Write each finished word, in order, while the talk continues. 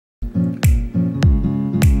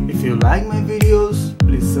If you like my videos,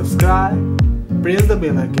 please subscribe, press the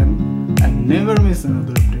bell icon and never miss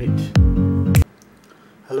another update.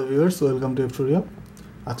 Hello viewers, welcome to FTorial.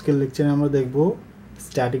 আজকের লেকচারে আমরা দেখব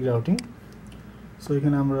static routing. So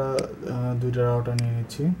এখানে আমরা দুইটা router নিয়ে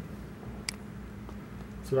নিচ্ছি।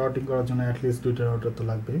 সো রাউটিং করার জন্য at least দুইটা রাউটার তো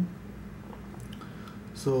লাগবে।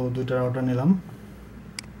 সো দুইটা রাউটার নিলাম,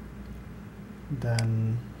 দেন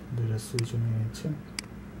দুইটা সুইচ নিয়ে নিচ্ছি।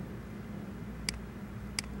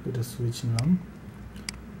 দুইটা সুইচ নিলাম,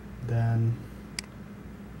 দেন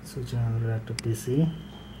সুইচের আন্ডারে একটা পিসি,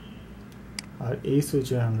 আর এই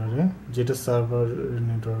সুইচের আন্ডারে যেটা সার্ভার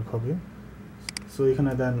নেটওয়ার্ক হবে। সো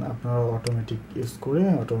এখানে দেন আপনারা অটোমেটিক ইউজ করে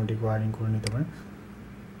অটোমেটিক ওয়্যারিং করে নিতে পারেন।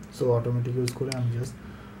 সো অটোমেটিক ইউজ করে আমি জাস্ট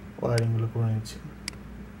ওয়্যারিংগুলো করে নিচ্ছি।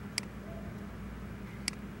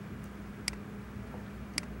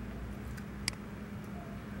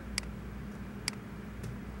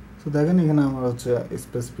 সো দেখেন এখানে আমার হচ্ছে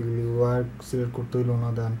স্পেসিফিকলি ওয়্যার সিলেক্ট করতে হইলো না,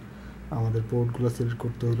 দেন আমাদের পোর্টগুলো সিলেক্ট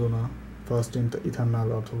করতে হইলো না, ফার্স্ট ইথারনাল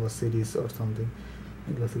অথবা সিরিজ অর সামথিং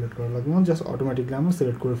এগুলো সিলেক্ট করা লাগবে না, জাস্ট অটোমেটিকলি আমরা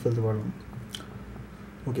সিলেক্ট করে ফেলতে পারলাম।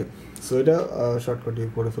 ওকে, সো এটা শর্টকাট দিয়ে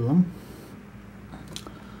করে ফেললাম।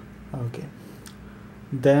 ওকে,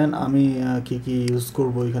 দেন আমি কি কি ইউজ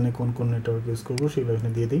করব, এখানে কোন কোন নেটওয়ার্ক ইউজ করব সেগুলো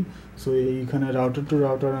এখানে দিয়ে দিই। সো এইখানে রাউটার টু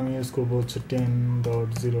রাউটার আমি ইউজ করব হচ্ছে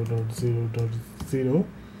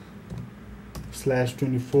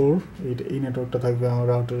 10.0.0.0/24। এই নেটওয়ার্কটা থাকবে আমার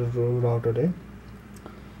রাউটারে,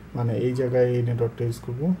 মানে এই জায়গায় এই নেটওয়ার্কটা ইউজ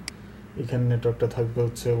করব। এখানে নেটওয়ার্কটা থাকবে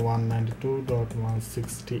হচ্ছে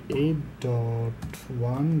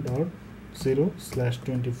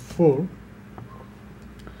 192.168.1.0/24,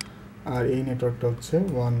 আর এই নেটওয়ার্কটা হচ্ছে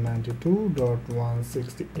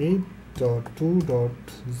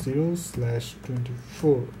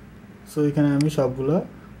 192.168.2.0/24। সো এখানে আমি সবগুলা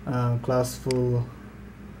ক্লাসফুল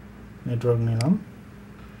নেটওয়ার্ক নিলাম।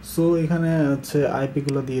 সো এখানে হচ্ছে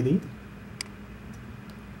আইপিগুলো দিয়ে দিই।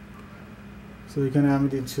 সো এখানে আমি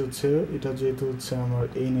দিচ্ছি হচ্ছে, এটা যেহেতু হচ্ছে আমার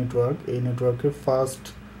এই নেটওয়ার্কের ফার্স্ট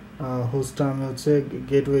হোস্টটা আমি হচ্ছে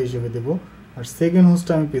গেটওয়ে হিসেবে দেব, আর সেকেন্ড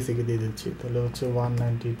হোস্টটা আমি পিসিকে দিয়ে দিচ্ছি। তাহলে হচ্ছে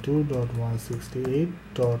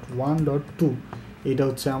 192.168.1.2, এটা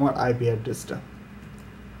হচ্ছে আমার আইপি অ্যাড্রেসটা।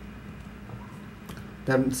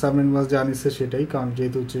 দেন সাবনেট মাস্ক যা নিচ্ছে সেটাই, কারণ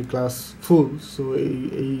যেহেতু হচ্ছে ক্লাস ফুল, সো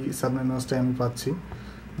এই সাবনেট মাস্কটাই আমি পাচ্ছি।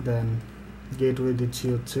 দেন গেটওয়ে দিচ্ছি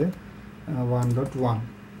হচ্ছে 1.1,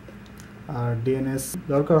 আর ডিএনএস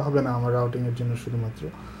দরকার হবে না আমার রাউটিংয়ের জন্য শুধুমাত্র।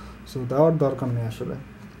 সো দেওয়ার দরকার নেই, আসলে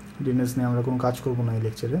ডিএনএস নিয়ে আমরা কোনো কাজ করবো না এই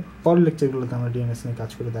লেকচারে। পরের লেকচারগুলোতে আমরা ডিএনএস নিয়ে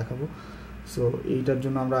কাজ করে দেখাবো। সো এইটার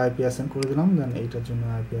জন্য আমরা আইপি অ্যাসাইন করে দিলাম, দেন এইটার জন্য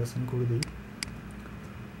আইপি অ্যাসাইন করে দিই।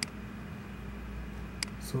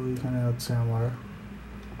 সো এখানে হচ্ছে আমার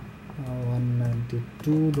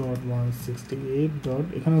 192.168.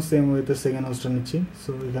 এখানেও সেম ওয়েতে সেকেন্ড হোস্টটা নিচ্ছি।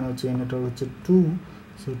 সো এখানে হচ্ছে এই নেটওয়ার্ক হচ্ছে 2,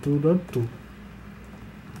 সো 2.2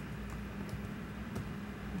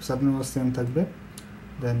 সাবনেট মাস্ক সেম থাকবে।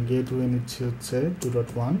 দেন গেটওয়ে নিচ্ছি হচ্ছে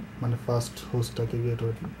 2.1, মানে ফার্স্ট হোস্টটাকে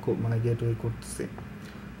গেটওয়ে করতেছি।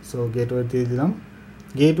 সো গেটওয়ে দিয়ে দিলাম।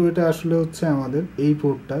 গেটওয়েটা আসলে হচ্ছে আমাদের এই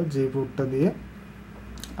পোর্টটা, যে পোর্টটা দিয়ে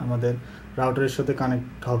আমাদের রাউটারের সাথে কানেক্ট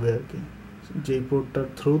হবে আর কি, যেই পোর্টটার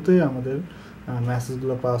থ্রুতে আমাদের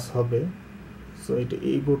মেসেজগুলো পাস হবে। সো এটা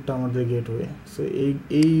এই পোর্টটা আমাদের গেটওয়ে। সো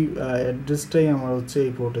এই অ্যাড্রেসটাই আমার হচ্ছে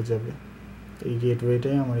এই পোর্টে যাবে, এই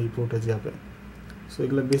গেটওয়েটাই আমার এই পোর্টে যাবে। সো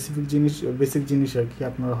এগুলো বেসিক জিনিস আর কি,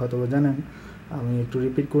 আপনারা হয়তো জানেন। আমি একটু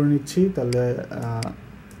রিপিট করে নিচ্ছি, তাহলে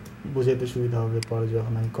বোঝাইতে সুবিধা হবে পরে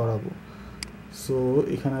যখন আমি করাবো। সো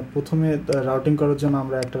এখানে প্রথমে রাউটিং করার জন্য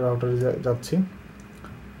আমরা একটা রাউটারে যাচ্ছি।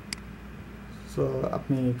 সো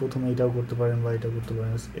আপনি প্রথমে এটাও করতে পারেন বা এটাও করতে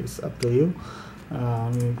পারেন, ইটস আপ টু ইউ।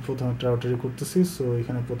 আমি প্রথমে একটা রাউটারে করতেছি। সো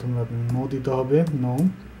এখানে প্রথমে আপনি নো দিতে হবে,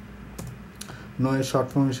 নো এর শর্ট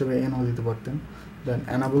ফর্ম হিসেবে এনও দিতে পারতেন। দেন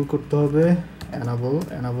এনাবল করতে হবে,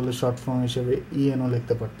 এনাবলের শর্ট ফর্ম হিসেবে ইএনও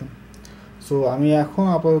লিখতে পারতেন। সো আমি এখন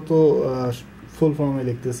আপাতত ফুল ফর্মে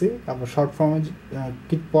লিখতেছি, আবার শর্ট ফর্মে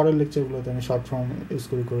পরের লেকচারগুলোতে আমি শর্ট ফর্ম ইউজ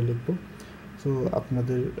করে লিখবো। সো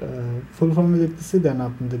আপনাদের ফুল ফর্মে লিখতেছি, দেন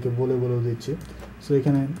আপনাদেরকে বলেও দিচ্ছি। সো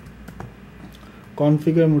এখানে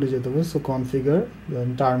কনফিগার মোডে যেতে হবে। সো কনফিগার, দেন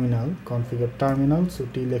টার্মিনাল। সো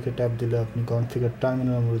টি লিখে ট্যাপ দিলে আপনি কনফিগার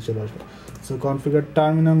টার্মিনাল মোডে চলে আসবে। সো কনফিগার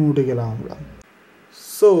টার্মিনাল মোডে গেলাম আমরা।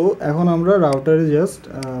 সো এখন আমরা রাউটারে জাস্ট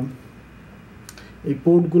এই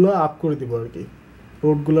পোর্টগুলো আপ করে দেবো আর কি।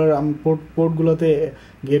 পোর্টগুলোতে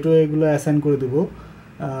গেটওয়েগুলো অ্যাসাইন করে দেবো,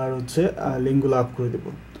 আর হচ্ছে লিঙ্কগুলো আপ করে দেবো।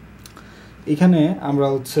 এখানে আমরা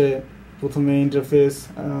হচ্ছে প্রথমে ইন্টারফেস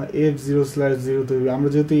F0/0 তৈরি, আমরা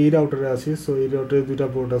যেহেতু এই রাউটারে আছি, সো এই রাউটারে দুইটা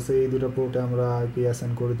পোর্ট আছে, এই দুটা পোর্টে আমরা আইপি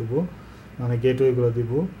অ্যাসাইন করে দেবো, মানে গেটওয়েগুলো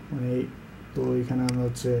দিব, মানে তো এখানে আমরা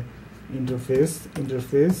হচ্ছে ইন্টারফেস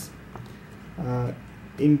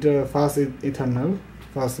ফার্স্ট ইথারনাল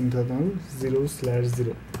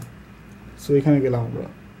 0/0। সো এখানে গেলাম আমরা।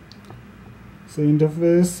 সো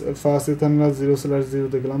ইন্টারফেস ফার্স্ট ইথারনাল 0/0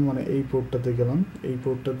 তে গেলাম, মানে এই পোর্টটাতে গেলাম। এই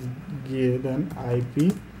পোর্টটাতে গিয়ে দেন আইপি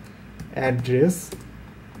অ্যাড্রেস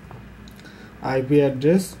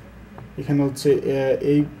এখানে হচ্ছে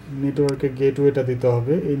এই নেটওয়ার্কের গেটওয়েটা দিতে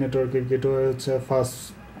হবে। এই নেটওয়ার্কের গেটওয়ে হচ্ছে ফার্স্ট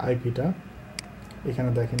আইপিটা। এখানে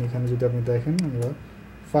দেখেন, এখানে যদি আপনি দেখেন আমরা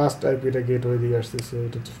ফার্স্ট আইপিটা গেটওয়ে দিয়ে আসছি। সো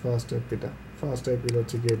এটা হচ্ছে ফার্স্ট আইপিটা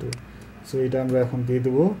হচ্ছে গেটওয়ে। সো এটা আমরা এখন দিয়ে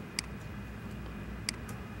দেবো।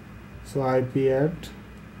 So IP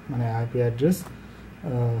address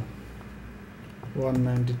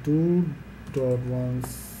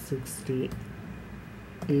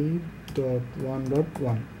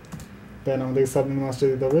 192.168.1.1। দেন আমাদেরকে সাবনেট মাস্টার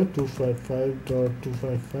দিতে হবে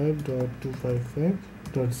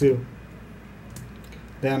 255.255.255.0।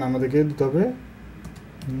 দেন আমাদেরকে দিতে হবে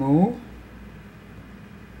নো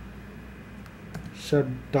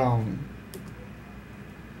শাটডাউন,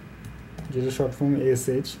 যেটা শর্ট ফর্ম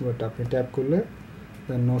এসএইচ, বাট আপনি ট্যাপ করলে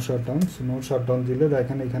দেন নো শাটডাউন। নো শাটডাউন দিলে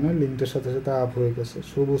দেখেন এখানে লিঙ্কটার সাথে সাথে আপ হয়ে গেছে,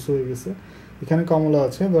 সবুজ হয়ে গেছে। এখানে কমলা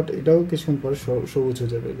আছে, বাট এটাও কিছুক্ষণ পরে সবুজ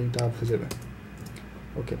হয়ে যাবে, লিঙ্কটা আপ হয়ে যাবে।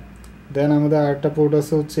 ওকে, দেন আমাদের আরেকটা পোর্ট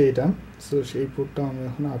আছে হচ্ছে এটা। সো সেই পোর্টটা আমরা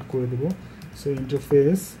এখন আড করে দেবো। সো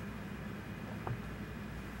ইন্টারফেস,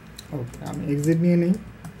 ওকে আমি এক্সিট নিয়ে নিই।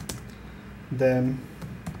 দেন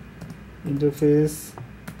ইন্টারফেস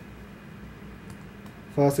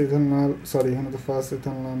ফার্স্ট ইথারনাল, সরি এখানে তো ফার্স্ট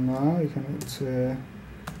ইথারনাল না, এখানে হচ্ছে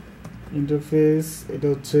ইন্টারফেস, এটা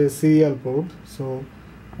হচ্ছে সিরিয়াল পোর্ট। সো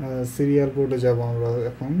সিরিয়াল পোর্টে যাব আমরা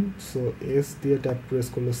এখন। সো এস দিয়ে ট্যাপ প্রেস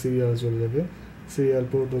করলে সিরিয়াল চলে যাবে। সিরিয়াল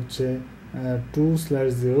পোর্ট হচ্ছে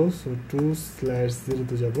 2/0। সো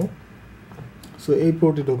 2/0-তে যাব। সো এই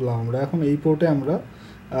পোর্টে ঢুকলাম আমরা। এখন এই পোর্টে আমরা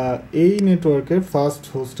এই নেটওয়ার্কের ফার্স্ট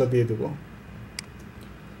হোস্টটা দিয়ে দেব।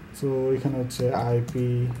 সো এখানে হচ্ছে আইপি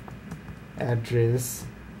অ্যাড্রেস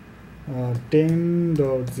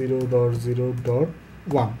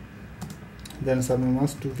 10.0.0.1। দেন subnet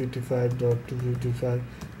mask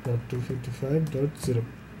 255.255.255.0।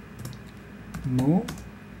 No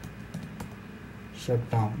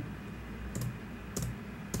shutdown.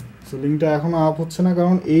 So লিঙ্কটা এখনও আপ হচ্ছে না,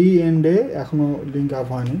 কারণ এই এন্ডে এখনও লিঙ্ক আপ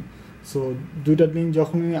হয়নি। সো দুইটা লিঙ্ক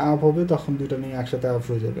যখনই আপ হবে তখন দুইটা লিঙ্ক একসাথে আপ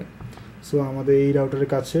হয়ে যাবে। সো আমাদের এই রাউটারের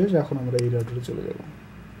কাজ শেষ, এখন আমরা এই রাউটারে চলে যাব।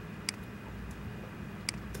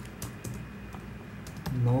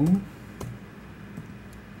 নো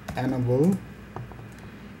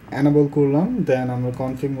অ্যানাবল করলাম। দেন আমরা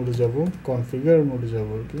কনফিগ মোডে যাব, কনফিগার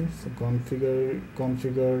আর কি। সো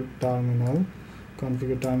কনফিগার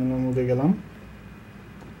টার্মিনাল মোডে গেলাম।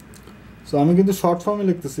 সো আমি কিন্তু শর্ট ফর্মে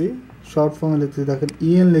লিখতেছি, দেখেন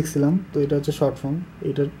ইএন লিখছিলাম, তো এটা হচ্ছে শর্ট ফর্ম।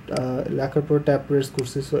 এটা লেখার পর ট্যাপ প্রেস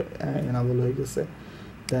করছি, সো এনাবল হয়ে গেছে।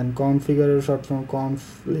 দেন কনফিগারের শর্ট ফর্ম কনফ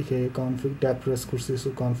লিখে কনফিগ ট্যাপ প্রেস করছি, সো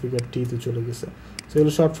কনফিগার টিতে চলে গেছে। সো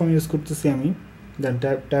এগুলো শর্ট ফর্ম ইউজ করতেছি আমি। দেন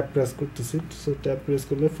ট্যাপ প্রেস করতেছি, সো ট্যাপ প্রেস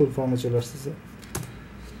করলে ফুল ফর্মে চলে আসতেছে।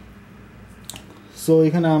 সো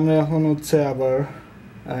এখানে আমরা এখন হচ্ছে আবার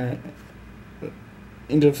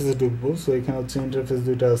ইন্টারফেসে ঢুকবো। সো এখানে হচ্ছে ইন্টারফেস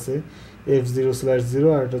দুইটা আছে, F0/0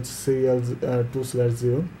 আর এটা হচ্ছে সিরিয়াল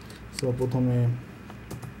 2/0। সো প্রথমে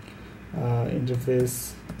ইন্টারফেস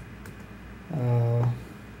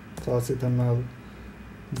ফার্স্ট ইথারনাল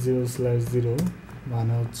 0/0,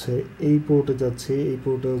 মানে হচ্ছে এই পোর্টে যাচ্ছে, এই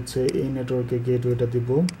পোর্টে হচ্ছে এই নেটওয়ার্কে গেটওয়েটা দিব।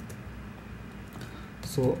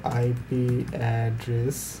 সো আইপি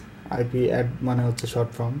মানে হচ্ছে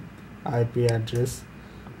short form IP address.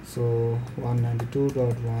 So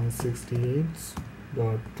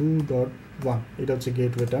 192.168.2.1 এটা হচ্ছে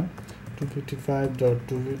গেটওয়েটা।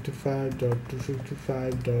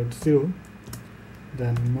 255.255.255.0।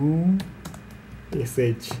 দেন no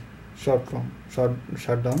SH short form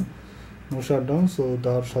no shutdown. So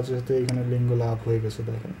দেওয়ার সাথে সাথে এখানে লিঙ্কগুলো আপ হয়ে গেছে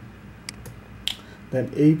দেখেন। দেন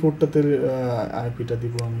এই পোর্টটাতে আইপিটা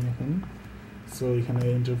দিব আমি এখন। সো এখানে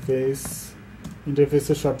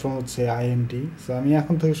ইন্টারফেসের শর্ট ফর্ম হচ্ছে আইএনটি। সো আমি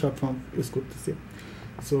এখন থেকে শর্ট ফর্ম ইউজ করতেছি।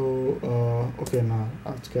 সো ওকে না,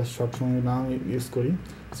 আজকে শর্ট ফর্মের নাম ইউজ করি।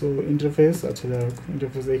 সো ইন্টারফেস, আচ্ছা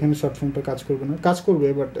ইন্টারফেস এখানে শর্ট ফর্মটা কাজ করবে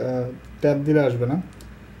বাট ট্যাব দিলে আসবে না।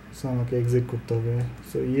 সো আমাকে এক্সিট করতে হবে।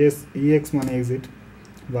 সো ইএক্স মানে এক্সিট,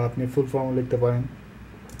 বা আপনি ফুল ফর্মও লিখতে পারেন।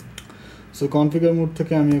 সো কনফিগার মোড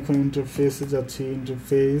থেকে আমি এখন ইন্টারফেসে যাচ্ছি,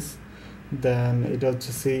 ইন্টারফেস। দেন এটা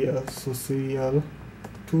হচ্ছে সিরিয়াল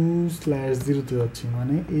 2/0-তে যাচ্ছি,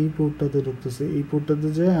 মানে এই পোর্টটাতে ঢুকতেছে। এই পোর্টটাতে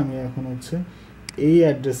যাই আমি এখন হচ্ছে এই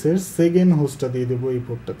অ্যাড্রেসের সেকেন্ড হোস্টটা দিয়ে দেবো এই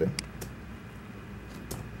পোর্টটাতে।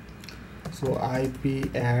 So IP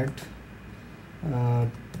add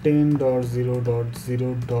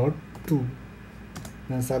 10.0.0.2,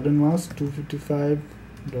 then subnet mask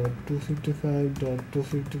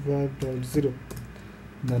 255.255.255.0,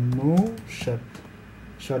 then no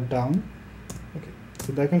shutdown. ওকে, তো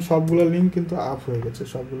দেখেন সবগুলো লিঙ্ক কিন্তু আপ হয়ে গেছে,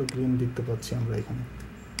 সবগুলো গ্রিন দেখতে পাচ্ছি আমরা এখানে।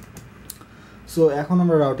 সো এখন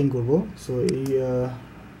আমরা রাউটিং করব। সো এই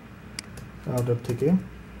রাউটার থেকে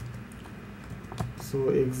সো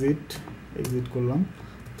এক্সিট করলাম,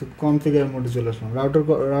 তো কনফিগার মোডে চলে আসলাম।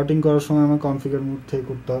 রাউটিং করার সময় আমার কনফিগার মোড থেকে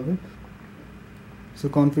করতে হবে। সো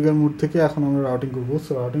কনফিগার মোড থেকে এখন আমরা রাউটিং করব।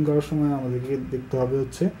 সো রাউটিং করার সময় আমাদেরকে দেখতে হবে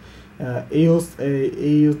হচ্ছে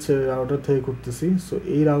এই হচ্ছে রাউটার থেকে করতেছি। সো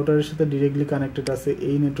এই রাউটারের সাথে ডিরেক্টলি কানেক্টেড আছে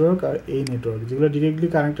এই নেটওয়ার্ক আর এই নেটওয়ার্ক। যেগুলো ডিরেক্টলি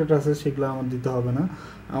কানেক্টেড আছে সেগুলো আমার দিতে হবে না,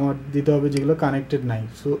 আমার দিতে হবে যেগুলো কানেক্টেড নাই।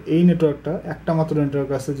 সো এই নেটওয়ার্কটা একটা মাত্র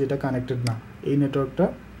নেটওয়ার্ক আছে যেটা কানেক্টেড না, এই নেটওয়ার্কটা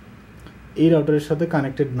এই রাউটারের সাথে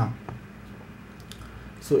কানেক্টেড না।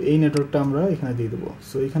 সো এই নেটওয়ার্কটা আমরা এখানে দিয়ে দেবো।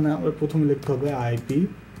 সো এখানে আমরা প্রথমে লিখতে হবে আইপি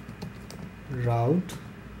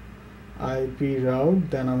রাউট,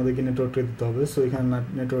 দেন আমাদেরকে নেটওয়ার্কটা দিতে হবে। সো এখানে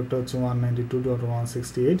নেটওয়ার্কটা হচ্ছে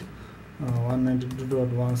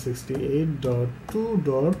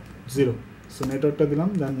 192.168.168.2.0। সো নেটওয়ার্কটা দিলাম,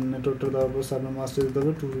 দেন নেটওয়ার্কটা দেওয়ার পর সাবনেট মাস্টার দিতে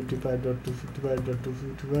হবে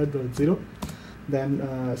 255.255.255.0। দেন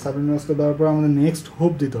সাবনেট মাস্টার দেওয়ার পর আমাদের নেক্সট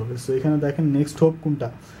হোপ দিতে হবে। সো এখানে দেখেন নেক্সট হোপ কোনটা,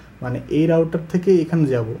 মানে এই রাউটার থেকে এখানে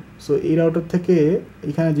যাব। সো এই রাউটার থেকে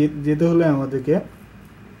এখানে যেতে হলে আমাদেরকে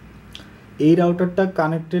এই রাউটারটা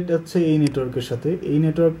কানেক্টেড হচ্ছে এই নেটওয়ার্কের সাথে, এই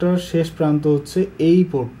নেটওয়ার্কটার শেষ প্রান্ত হচ্ছে এই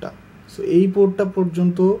পোর্টটা। সো এই পোর্টটা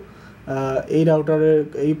পর্যন্ত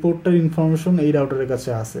এই পোর্টটার ইনফরমেশন এই রাউটারের কাছে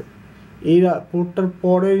আছে। এই পোর্টটার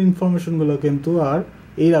পরের ইনফরমেশনগুলো কিন্তু আর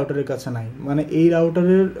এই রাউটারের কাছে নাই, মানে এই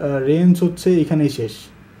রাউটারের রেঞ্জ হচ্ছে এখানেই শেষ,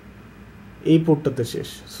 এই পোর্টটাতে শেষ।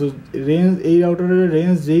 সো এই রাউটারের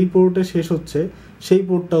রেঞ্জ যেই পোর্টে শেষ হচ্ছে সেই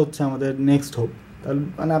পোর্টটা হচ্ছে আমাদের নেক্সট হোপ। তাহলে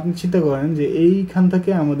মানে আপনি চিন্তা করেন যে এইখান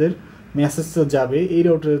থেকে আমাদের মেসেজটা যাবে এই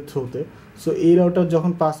রাউটারের থ্রুতে। সো এই রাউটার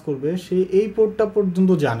যখন পাস করবে সে এই পোর্টটা পর্যন্ত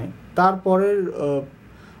জানে, তারপরের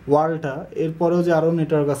ওয়ার্ল্ডটা এরপরেও যে আরও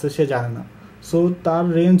নেটওয়ার্ক আছে সে জানে না। সো তার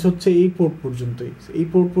রেঞ্জ হচ্ছে এই পোর্ট পর্যন্তই, এই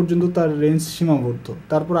পোর্ট পর্যন্ত তার রেঞ্জ সীমাবদ্ধ।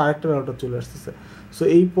 তারপর আরেকটা রাউটার চলে আসতেছে, সো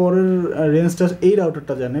এই পরের রেঞ্জটা এই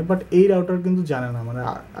রাউটারটা জানে, বাট এই রাউটার কিন্তু জানে না, মানে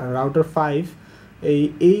রাউটার 5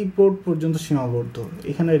 এই পোর্ট পর্যন্ত সীমাবদ্ধ,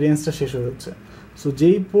 এখানে রেঞ্জটা শেষ হয়ে যাচ্ছে। সো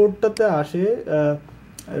যেই পোর্টটাতে আসে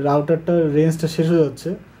রাউটারটার রেঞ্জটা শেষ হয়ে যাচ্ছে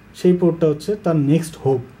সেই পোর্টটা হচ্ছে তার নেক্সট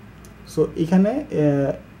হোপ। সো এখানে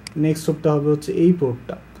নেক্সট হোপটা হবে হচ্ছে এই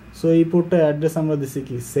পোর্টটা। সো এই পোর্টটার অ্যাড্রেস আমরা দিছি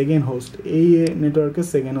কি সেকেন্ড হোস্ট, এই নেটওয়ার্কের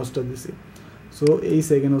সেকেন্ড হোস্টটা দিছি। সো এই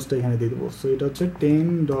সেকেন্ড হোস্টটা এখানে দিয়ে দেবো। সো এটা হচ্ছে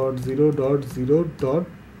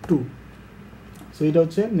 10.0.0.2। সো এটা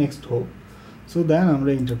হচ্ছে নেক্সট হোপ। সো দেন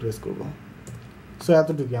আমরা ইন্টারপ্রেস করবো। সো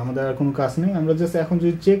এতটুকুই, আমাদের আর কোনো কাজ নেই। আমরা জাস্ট এখন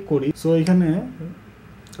যদি চেক করি, সো এখানে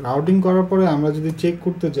রাউটিং করার পরে আমরা যদি চেক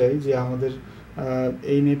করতে চাই যে আমাদের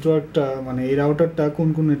এই নেটওয়ার্কটা মানে এই রাউটারটা কোন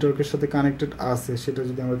কোন নেটওয়ার্কের সাথে কানেক্টেড আছে সেটা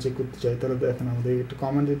যদি আমরা চেক করতে চাই, তাহলে দেখেন আমাদের একটা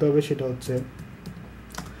কমান্ড দিতে হবে, সেটা হচ্ছে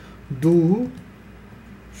do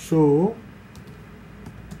show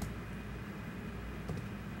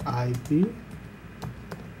IP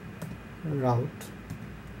route.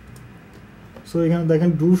 So এখানে দেখেন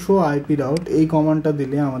ডু শো আইপি রাউট, এই কমান্ডটা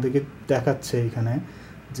দিলে আমাদেরকে দেখাচ্ছে এখানে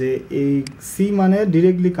যে এই সি মানে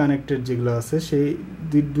ডিরেক্টলি কানেক্টেড যেগুলো আছে সেই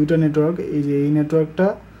দুইটা নেটওয়ার্ক, এই যে এই নেটওয়ার্কটা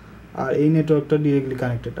আর এই নেটওয়ার্কটা ডিরেক্টলি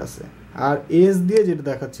কানেক্টেড আছে। আর এস দিয়ে যেটা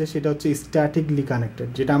দেখাচ্ছে সেটা হচ্ছে স্ট্যাটিকলি কানেক্টেড,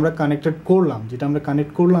 যেটা আমরা কানেক্ট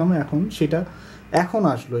করলাম এখন সেটা এখন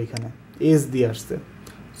আসলো এখানে এস দিয়ে আসছে।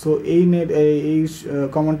 সো এই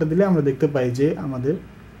কমান্ডটা দিলে আমরা দেখতে পাই যে আমাদের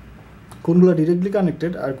কোনগুলো ডিরেক্টলি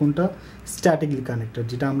কানেক্টেড আর কোনটা স্ট্যাটিকলি কানেক্টেড,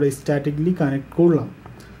 যেটা আমরা স্ট্যাটিকলি কানেক্ট করলাম।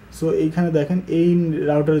 সো এইখানে দেখেন এই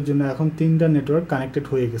রাউটারের জন্য এখন 3টা নেটওয়ার্ক কানেক্টেড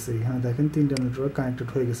হয়ে গেছে, এখানে দেখেন 3টা নেটওয়ার্ক কানেক্টেড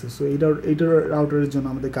হয়ে গেছে। সো এইটার রাউটারের জন্য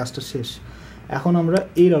আমাদের কাজটা শেষ। এখন আমরা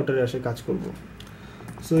এই রাউটারে এসে কাজ করব।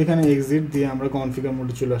 সো এখানে এক্সিট দিয়ে আমরা কনফিগার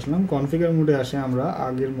মোডে চলে আসলাম। কনফিগার মোডে আসে আমরা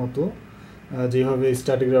আগের মতো যেভাবে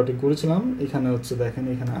স্ট্যাটিক রাউটিং করেছিলাম, এখানে হচ্ছে দেখেন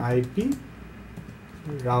এখানে আইপি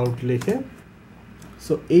রাউট লিখে,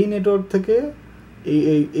 সো এই নেটওয়ার্ক থেকে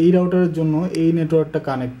এই রাউটারের জন্য এই নেটওয়ার্কটা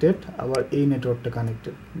কানেক্টেড, আবার এই নেটওয়ার্কটা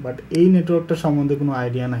কানেক্টেড, বাট এই নেটওয়ার্কটা সম্বন্ধে কোনো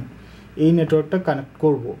আইডিয়া নাই, এই নেটওয়ার্কটা কানেক্ট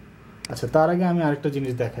করব। আচ্ছা, তার আগে আমি আরেকটা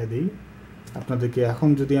জিনিস দেখাই দিই আপনাদেরকে। এখন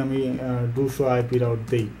যদি আমি 200 আইপি রাউট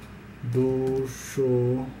দিই, 200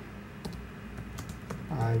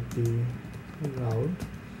 আইপি রাউট,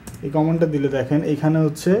 এই কমান্ডটা দিলে দেখেন এখানে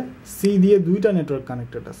হচ্ছে সি দিয়ে 2টা নেটওয়ার্ক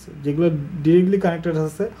কানেক্টেড আছে, যেগুলো ডিরেক্টলি কানেক্টেড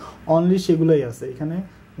আছে অনলি সেগুলোই আছে। এখানে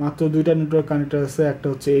মাত্র 2টা নেটওয়ার্ক কানেক্টেড আছে, একটা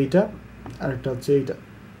হচ্ছে এইটা আর একটা হচ্ছে এইটা,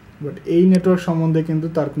 বাট এই নেটওয়ার্ক সম্বন্ধে কিন্তু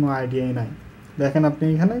তার কোনো আইডিয়াই নাই। দেখেন আপনি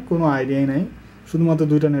এখানে কোনো আইডিয়াই নাই শুধুমাত্র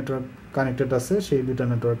 2টা নেটওয়ার্ক কানেক্টেড আছে, সেই 2টা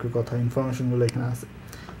নেটওয়ার্কের কথা ইনফরমেশনগুলো এখানে আছে।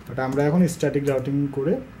 বাট আমরা এখন স্ট্যাটিক রাউটিং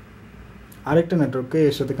করে আরেকটা নেটওয়ার্ককে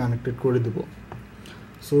এর সাথে কানেক্টেড করে দেব।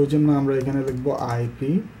 সো ওই জন্য আমরা এখানে লিখব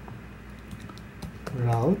আইপি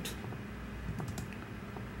রাউট,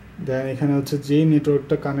 দেন এখানে হচ্ছে যেই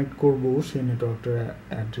নেটওয়ার্কটা কানেক্ট করব সেই নেটওয়ার্কটার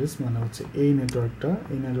অ্যাড্রেস, মানে হচ্ছে এই নেটওয়ার্কটা,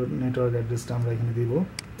 এই নেটওয়ার্ক অ্যাড্রেসটা আমরা এখানে দিব।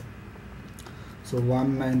 সো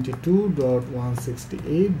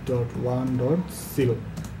 192.168.1.0,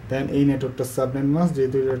 দেন এই নেটওয়ার্কটা সাবনেট মাস্ক,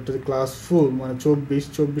 যেহেতু এটা ক্লাস ফুল মানে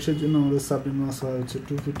 24 জন্য আমাদের সাবনেট মাস্ক হয় হচ্ছে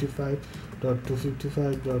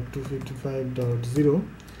 255.255.255.0।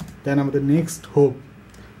 দেন আমাদের নেক্সট হোপ।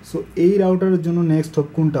 সো এই রাউটারের জন্য নেক্সট হোপ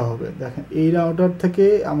কোনটা হবে, দেখেন এই রাউটার থেকে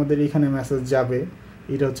আমাদের এখানে মেসেজ যাবে,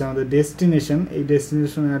 এটা হচ্ছে আমাদের ডেস্টিনেশন, এই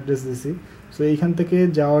ডেস্টিনেশন অ্যাড্রেস দিছি। সো এইখান থেকে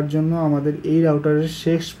যাওয়ার জন্য আমাদের এই রাউটারের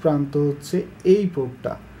শেষ প্রান্ত হচ্ছে এই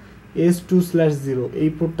পোর্টটা S2/0, এই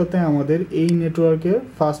পোর্টটাতে আমাদের এই নেটওয়ার্কের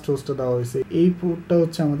ফার্স্ট হোস্টটা দেওয়া হয়েছে, এই পোর্টটা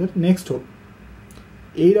হচ্ছে আমাদের নেক্সট হোপ।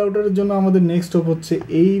 এই রাউটারের জন্য আমাদের নেক্সট হোপ হচ্ছে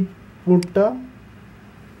এই পোর্টটা,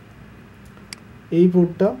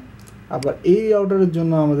 আবার এই রাউটারের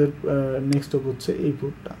জন্য আমাদের নেক্সট হোপ হচ্ছে এই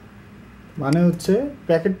পোর্টটা। মানে হচ্ছে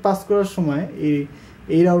প্যাকেট পাস করার সময়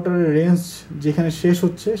এই রাউটারের রেঞ্জ যেখানে শেষ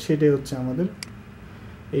হচ্ছে সেটাই হচ্ছে আমাদের,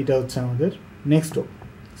 এইটা হচ্ছে আমাদের নেক্সট হোপ।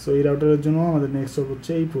 সো এই রাউটারের জন্য আমাদের নেক্সট হোপ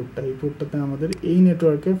হচ্ছে এই পোর্টটা, এই পোর্টটাতে আমাদের এই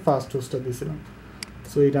নেটওয়ার্কের ফার্স্ট হোস্টটা দিয়েছিলাম।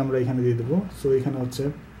 সো এটা আমরা এখানে দিয়ে দেবো। সো এখানে হচ্ছে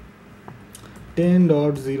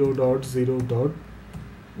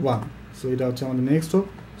 10.0.0.1, সো এটা হচ্ছে আমাদের নেক্সট হোপ।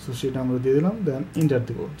 সো সেটা আমরা দিয়ে দিলাম, দেন ইন্টার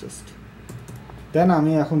দেবো জাস্ট। দেন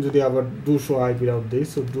আমি এখন যদি আবার 200 আইপি রাউট দিই,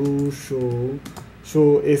 সো 200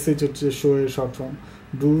 এসএইচ হচ্ছে শো এর short form,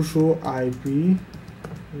 200 IP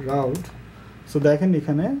route. So দেখেন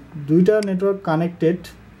এখানে 2টা নেটওয়ার্ক কানেক্টেড,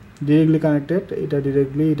 ডিরেক্টলি কানেক্টেড, এটা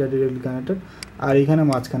ডিরেক্টলি কানেক্টেড, আর এখানে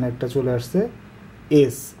মাঝখানে একটা চলে আসছে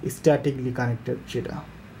এস, স্ট্যাটিকলি কানেক্টেড যেটা।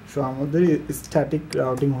 সো আমাদের স্ট্যাটিক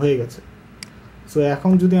রাউটিং হয়ে গেছে। সো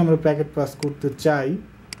এখন যদি আমরা প্যাকেট পাস করতে চাই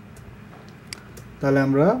তাহলে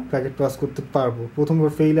আমরা প্যাকেট পাস করতে পারবো।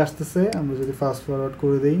 প্রথমবার ফেইল আসতেছে, আমরা যদি ফাস্ট ফরওয়ার্ড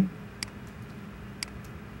করে দেই,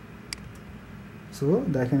 সো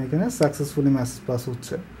দেখেন এখানে সাকসেসফুলি মেসেজ পাস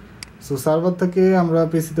হচ্ছে। সো সার্ভার থেকে আমরা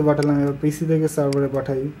পিসিতে পাঠালাম, এবার পিসি থেকে সার্ভারে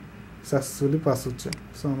পাঠাই, সাকসেসফুলি পাস হচ্ছে।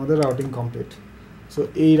 সো আমাদের রাউটিং কমপ্লিট। সো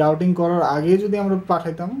এই রাউটিং করার আগে যদি আমরা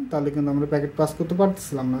পাঠাইতাম তাহলে কিন্তু আমরা প্যাকেট পাস করতে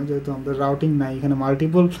পারতেছিলাম না, যেহেতু আমাদের রাউটিং নাই। এখানে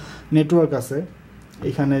মাল্টিপল নেটওয়ার্ক আছে,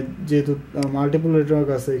 এখানে যেহেতু মাল্টিপল নেটওয়ার্ক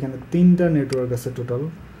আছে, এখানে 3টা নেটওয়ার্ক আছে টোটাল।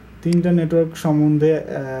 3টা নেটওয়ার্ক সম্বন্ধে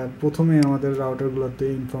প্রথমে আমাদের রাউটারগুলোতে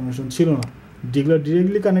ইনফরমেশন ছিল না, যেগুলো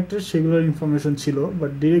ডিরেক্টলি কানেক্টেড সেগুলোর ইনফরমেশন ছিল,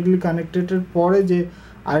 বাট ডিরেক্টলি কানেক্টেডের পরে যে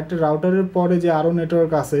আরেকটা রাউটারের পরে যে আরও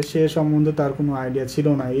নেটওয়ার্ক আছে সে সম্বন্ধে তার কোনো আইডিয়া ছিল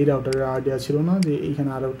না, এই রাউটারের আইডিয়া ছিল না যে এইখানে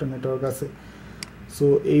আরও একটা নেটওয়ার্ক আছে। সো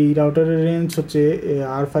এই রাউটারের রেঞ্জ হচ্ছে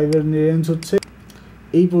R5-এর রেঞ্জ হচ্ছে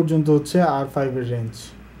এই পর্যন্ত, হচ্ছে R5-এর রেঞ্জ,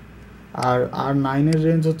 আর R9-এর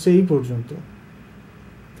রেঞ্জ হচ্ছে এই পর্যন্ত।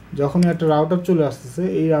 যখনই একটা রাউটার চলে আসতেছে,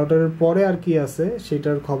 এই রাউটারের পরে আর কি আছে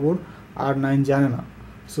সেটার খবর R9 জানে না।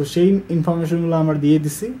 সো সেই ইনফরমেশনগুলো আমরা দিয়ে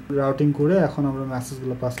দিছি রাউটিং করে, এখন আমরা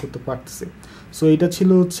মেসেজগুলো পাস করতে পারতেছি। সো এটা ছিল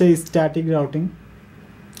হচ্ছে স্ট্যাটিক রাউটিং।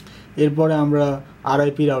 এরপরে আমরা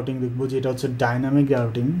আরআইপি রাউটিং দেখবো, যেটা হচ্ছে ডাইনামিক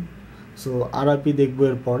রাউটিং। সো আরআইপি দেখবো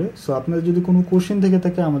এরপরে। সো আপনাদের যদি কোনো কোশ্চেন থেকে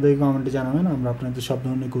থাকে আমাদের কমেন্টে জানাবেন, আমরা আপনাদের সব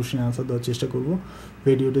ধরনের কোশ্চেন আনসার দেওয়ার চেষ্টা করবো।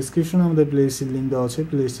 ভিডিও ডিসক্রিপশনে আমাদের প্লেলিস্টের লিঙ্ক দেওয়া আছে,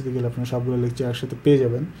 প্লেলিস্টে গেলে আপনারা সবগুলো লেকচার একসাথে পেয়ে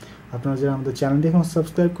যাবেন। আপনারা যারা আমাদের চ্যানেলটি এখন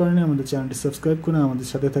সাবস্ক্রাইব করেনি, আমাদের চ্যানেলটি সাবস্ক্রাইব করে আমাদের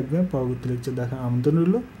সাথে থাকবেন। পরবর্তী লেকচার দেখার আমন্ত্রণ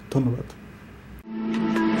রইল। ধন্যবাদ।